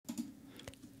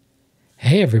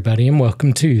Hey everybody, and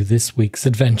welcome to this week's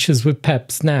Adventures with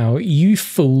Peps. Now, you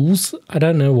fools, I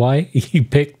don't know why you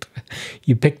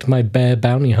picked my bear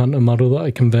bounty hunter model that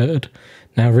I converted.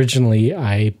 Now, originally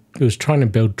I was trying to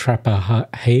build Trapper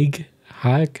Hag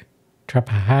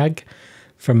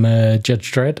from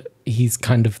Judge Dredd. He's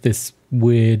kind of this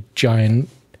weird giant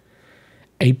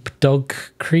ape dog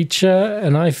creature,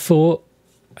 and I saw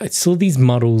these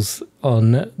models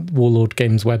on Warlord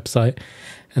Games website,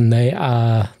 and they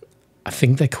are, I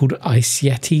think they're called Ice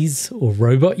Yetis or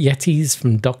Robot Yetis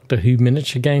from Doctor Who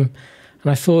miniature game.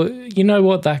 And I thought, you know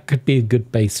what, that could be a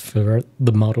good base for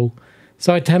the model.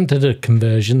 So I attempted a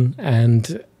conversion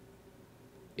and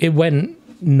it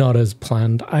went not as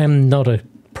planned. I am not a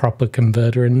proper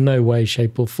converter in no way,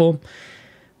 shape or form.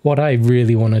 What I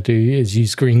really want to do is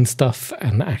use green stuff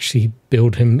and actually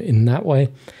build him in that way.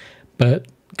 But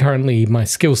currently my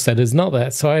skill set is not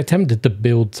that. So I attempted to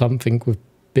build something with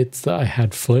bits that I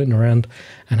had floating around,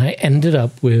 and I ended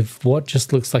up with what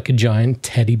just looks like a giant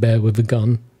teddy bear with a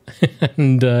gun.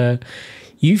 And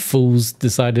you fools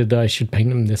decided I should paint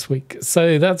them this week,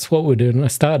 so that's what we're doing. I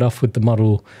started off with the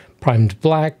model primed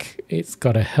black. It's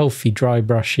got a healthy dry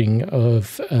brushing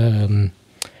of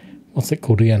what's it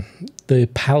called again, the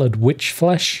pallid witch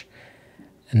flesh.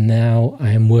 And now I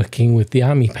am working with the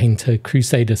army painter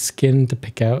Crusader skin to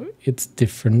pick out its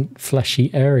different fleshy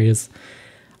areas.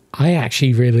 I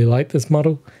actually really like this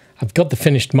model. I've got the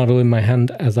finished model in my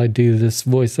hand as I do this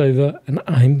voiceover, and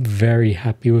I'm very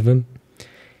happy with him.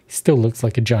 He still looks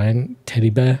like a giant teddy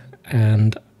bear,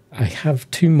 and I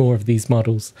have 2 more of these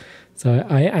models. So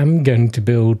I am going to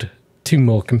build 2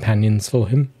 more companions for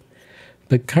him.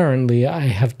 But currently I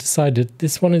have decided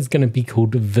this one is going to be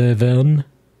called Ververn,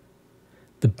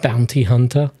 the Bounty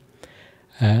Hunter.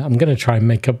 I'm going to try and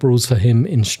make up rules for him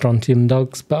in Strontium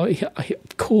Dogs, but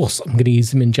of course I'm going to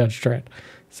use him in Judge Dredd.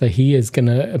 So he is going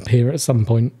to appear at some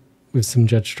point with some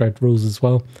Judge Dredd rules as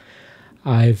well.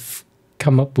 I've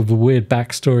come up with a weird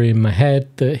backstory in my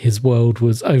head that his world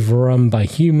was overrun by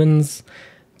humans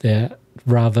that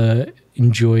rather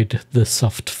enjoyed the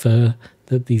soft fur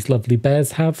that these lovely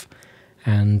bears have,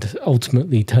 and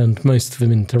ultimately turned most of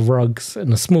them into rugs,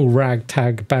 and a small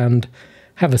ragtag band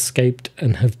have escaped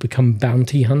and have become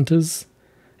bounty hunters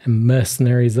and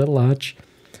mercenaries at large.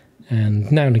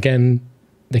 And now and again,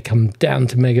 they come down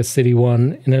to Mega City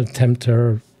 1 in an attempt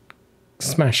to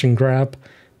smash and grab,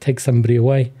 take somebody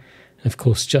away. And of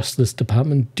course, Justice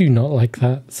Department do not like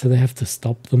that, so they have to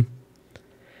stop them.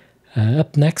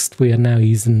 Up next, we are now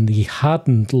using the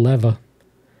hardened leather.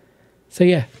 So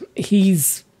yeah,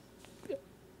 he's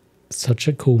such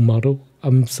a cool model.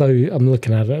 I'm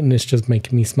looking at it and it's just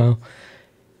making me smile.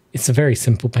 It's a very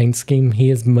simple paint scheme. He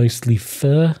is mostly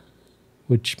fur,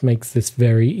 which makes this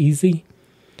very easy.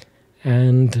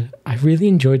 And I really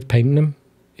enjoyed painting him.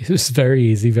 It was very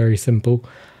easy, very simple.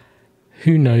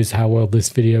 Who knows how well this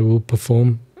video will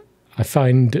perform. I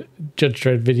find Judge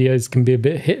Dredd videos can be a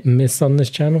bit hit and miss on this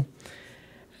channel.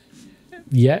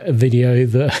 Yet a video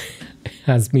that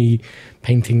has me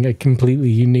painting a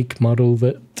completely unique model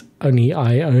that only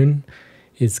I own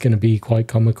is going to be quite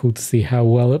comical to see how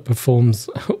well it performs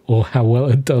or how well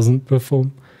it doesn't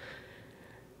perform.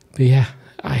 But yeah,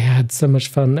 I had so much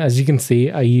fun. As you can see,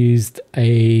 I used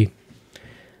I've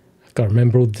got to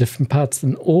remember all the different parts,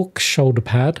 an orc shoulder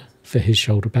pad for his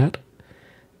shoulder pad.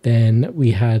 Then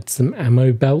we had some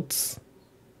ammo belts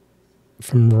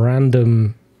from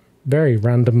very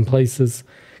random places.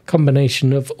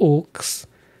 Combination of orcs,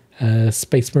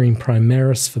 Space Marine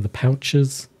Primaris for the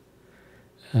pouches.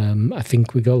 I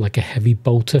think we got like a heavy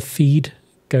bolter feed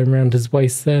going around his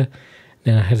waist there.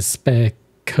 Then I had a spare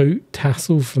coat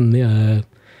tassel from the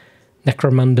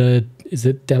Necromunda, is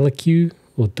it Delaque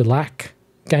or Delac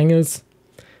gangers?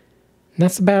 And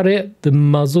that's about it. The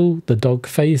muzzle, the dog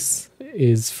face,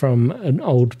 is from an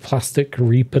old plastic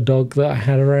Reaper dog that I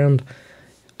had around.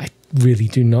 I really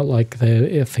do not like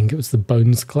I think it was the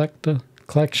Bones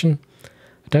collection.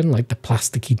 I don't like the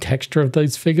plasticky texture of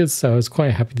those figures, so I was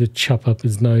quite happy to chop up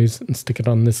his nose and stick it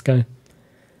on this guy.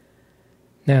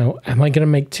 Now, am I going to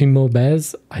make 2 more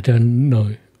bears? I don't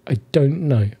know. I don't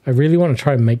know. I really want to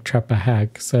try and make Trapper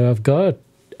Hag, so I've got to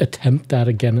attempt that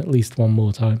again at least one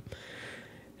more time.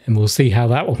 And we'll see how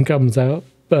that one comes out.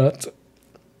 But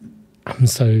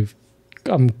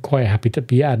I'm quite happy to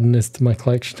be adding this to my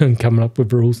collection and coming up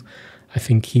with rules. I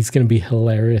think he's going to be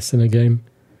hilarious in a game.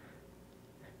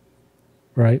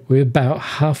 Right, we're about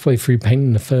halfway through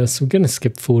painting the first, so we're going to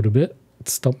skip forward a bit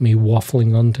to stop me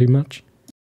waffling on too much.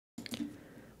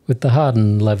 With the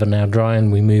hardened leather now drying,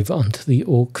 we move on to the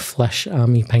orc flesh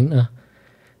army painter.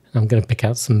 And I'm going to pick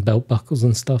out some belt buckles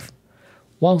and stuff.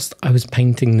 Whilst I was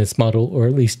painting this model, or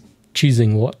at least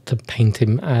choosing what to paint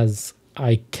him as,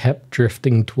 I kept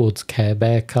drifting towards Care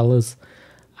Bear colours.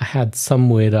 I had some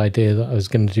weird idea that I was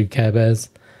going to do Care Bears.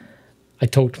 I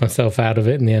talked myself out of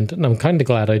it in the end, and I'm kind of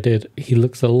glad I did. He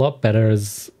looks a lot better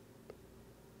as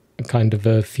a kind of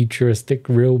a futuristic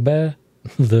real bear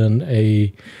than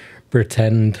a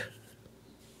pretend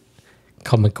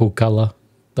comical colour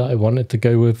that I wanted to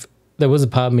go with. There was a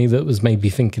part of me that was maybe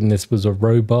thinking this was a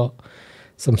robot,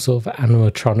 some sort of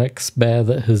animatronics bear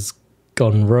that has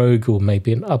gone rogue, or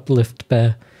maybe an uplift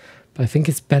bear. But I think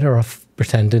it's better off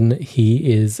pretending that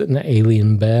he is an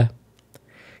alien bear.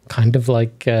 Kind of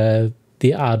like the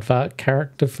Aardvark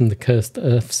character from the Cursed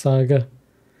Earth saga.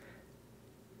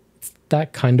 It's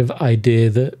that kind of idea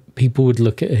that people would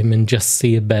look at him and just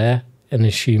see a bear and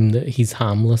assume that he's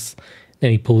harmless.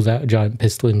 Then he pulls out a giant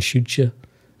pistol and shoots you.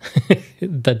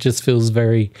 That just feels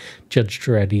very Judge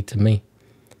Dreddy to me.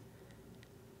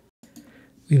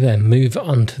 We then move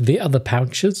on to the other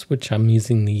pouches, which I'm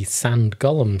using the Sand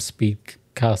Golem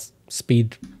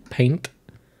speed paint.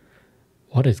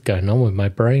 What is going on with my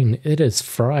brain? It is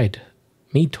fried.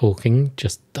 Me talking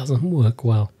just doesn't work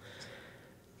well.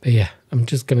 But yeah, I'm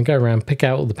just going to go around, pick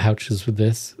out all the pouches with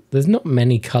this. There's not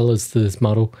many colours to this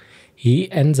model. He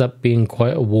ends up being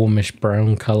quite a warmish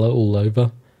brown colour all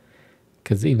over.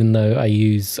 Because even though I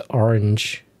use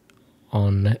orange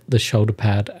on the shoulder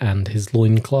pad and his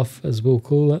loincloth, as we'll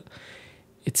call it,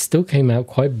 it still came out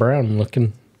quite brown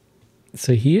looking.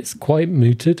 So he is quite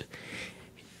muted.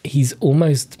 He's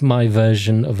almost my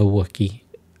version of a Wookiee.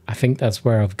 I think that's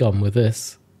where I've gone with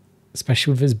this,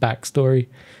 especially with his backstory.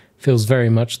 Feels very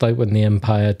much like when the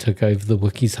Empire took over the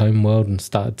Wookiees' homeworld and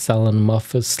started selling them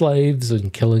off as slaves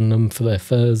and killing them for their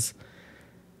furs.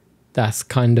 That's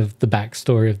kind of the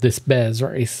backstory of this bear's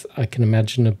race. I can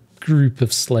imagine a group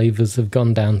of slavers have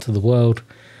gone down to the world,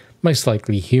 most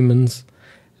likely humans,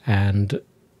 and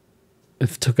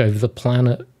have took over the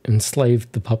planet,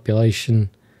 enslaved the population,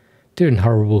 doing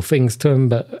horrible things to them,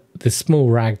 but this small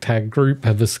ragtag group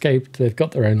have escaped. They've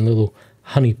got their own little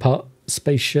honeypot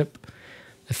spaceship.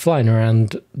 They're flying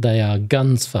around. They are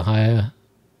guns for hire.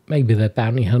 Maybe they're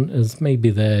bounty hunters. Maybe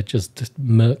they're just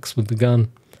mercs with the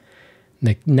gun. And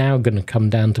they're now going to come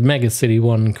down to Mega City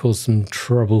 1 and cause some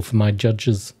trouble for my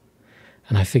judges.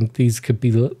 And I think these could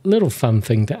be a little fun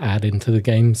thing to add into the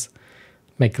games.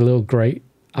 Make a little great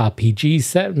RPG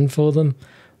setting for them.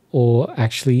 Or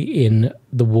actually in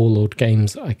the Warlord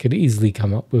games, I could easily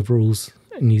come up with rules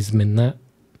and use them in that.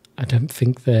 I don't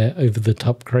think they're over the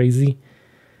top crazy.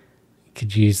 You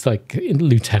could use like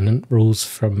lieutenant rules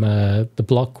from the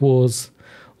Block Wars,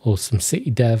 or some City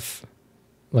Dev,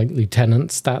 like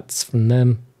lieutenant stats from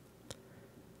them.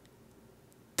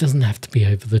 Doesn't have to be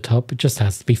over the top, it just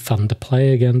has to be fun to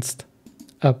play against.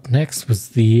 Up next was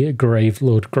the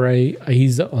Gravelord Grey.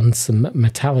 He's on some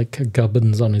metallic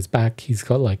gubbins on his back. He's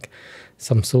got like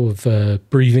some sort of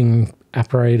breathing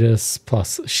apparatus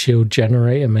plus shield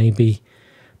generator maybe.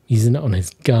 Using it on his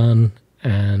gun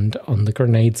and on the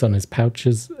grenades on his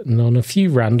pouches, and on a few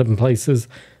random places.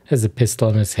 There's a pistol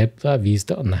on his hip that I've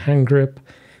used it on the hand grip.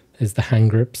 There's the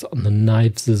hand grips on the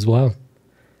knives as well.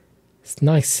 It's a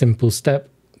nice simple step.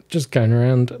 Just going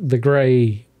around. The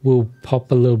grey will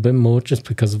pop a little bit more just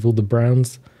because of all the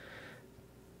browns.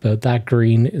 But that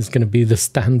green is going to be the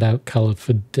standout colour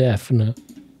for definite.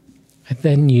 I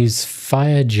then use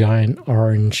Fire Giant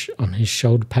Orange on his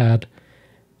shoulder pad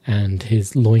and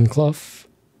his loincloth.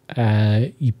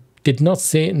 You did not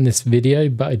see it in this video,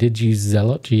 but I did use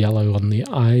Zealot Yellow on the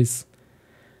eyes.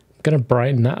 I'm going to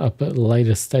brighten that up at a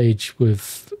later stage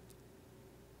with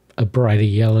a brighter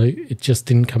yellow. It just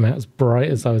didn't come out as bright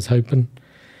as I was hoping.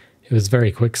 It was a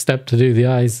very quick step to do the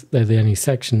eyes. They're the only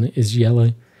section that is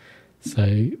yellow.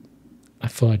 So I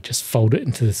thought I'd just fold it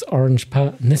into this orange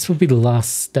part. And this will be the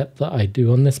last step that I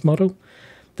do on this model.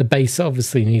 The base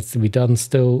obviously needs to be done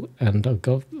still. And I've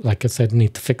got, like I said,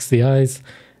 need to fix the eyes.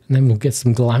 And then we'll get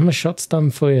some glamour shots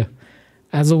done for you.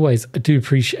 As always, I do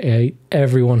appreciate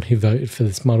everyone who voted for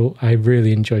this model. I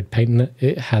really enjoyed painting it.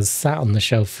 It has sat on the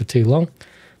shelf for too long.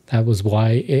 That was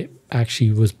why it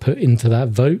actually was put into that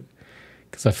vote,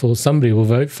 because I thought somebody will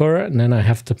vote for it and then I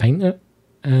have to paint it.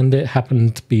 And it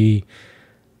happened to be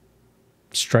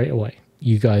straight away.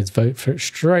 You guys vote for it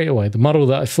straight away. The model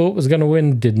that I thought was going to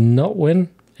win did not win.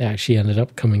 It actually ended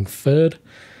up coming third.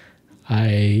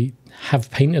 I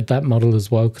have painted that model as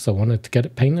well because I wanted to get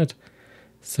it painted.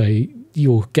 So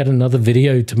you'll get another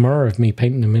video tomorrow of me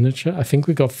painting a miniature. I think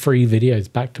we got 3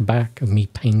 videos back to back of me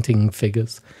painting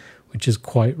figures, which is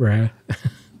quite rare.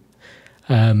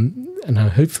 And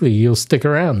hopefully you'll stick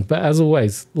around. But as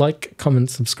always, like, comment,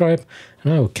 subscribe,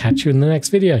 and I will catch you in the next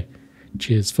video.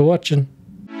 Cheers for watching.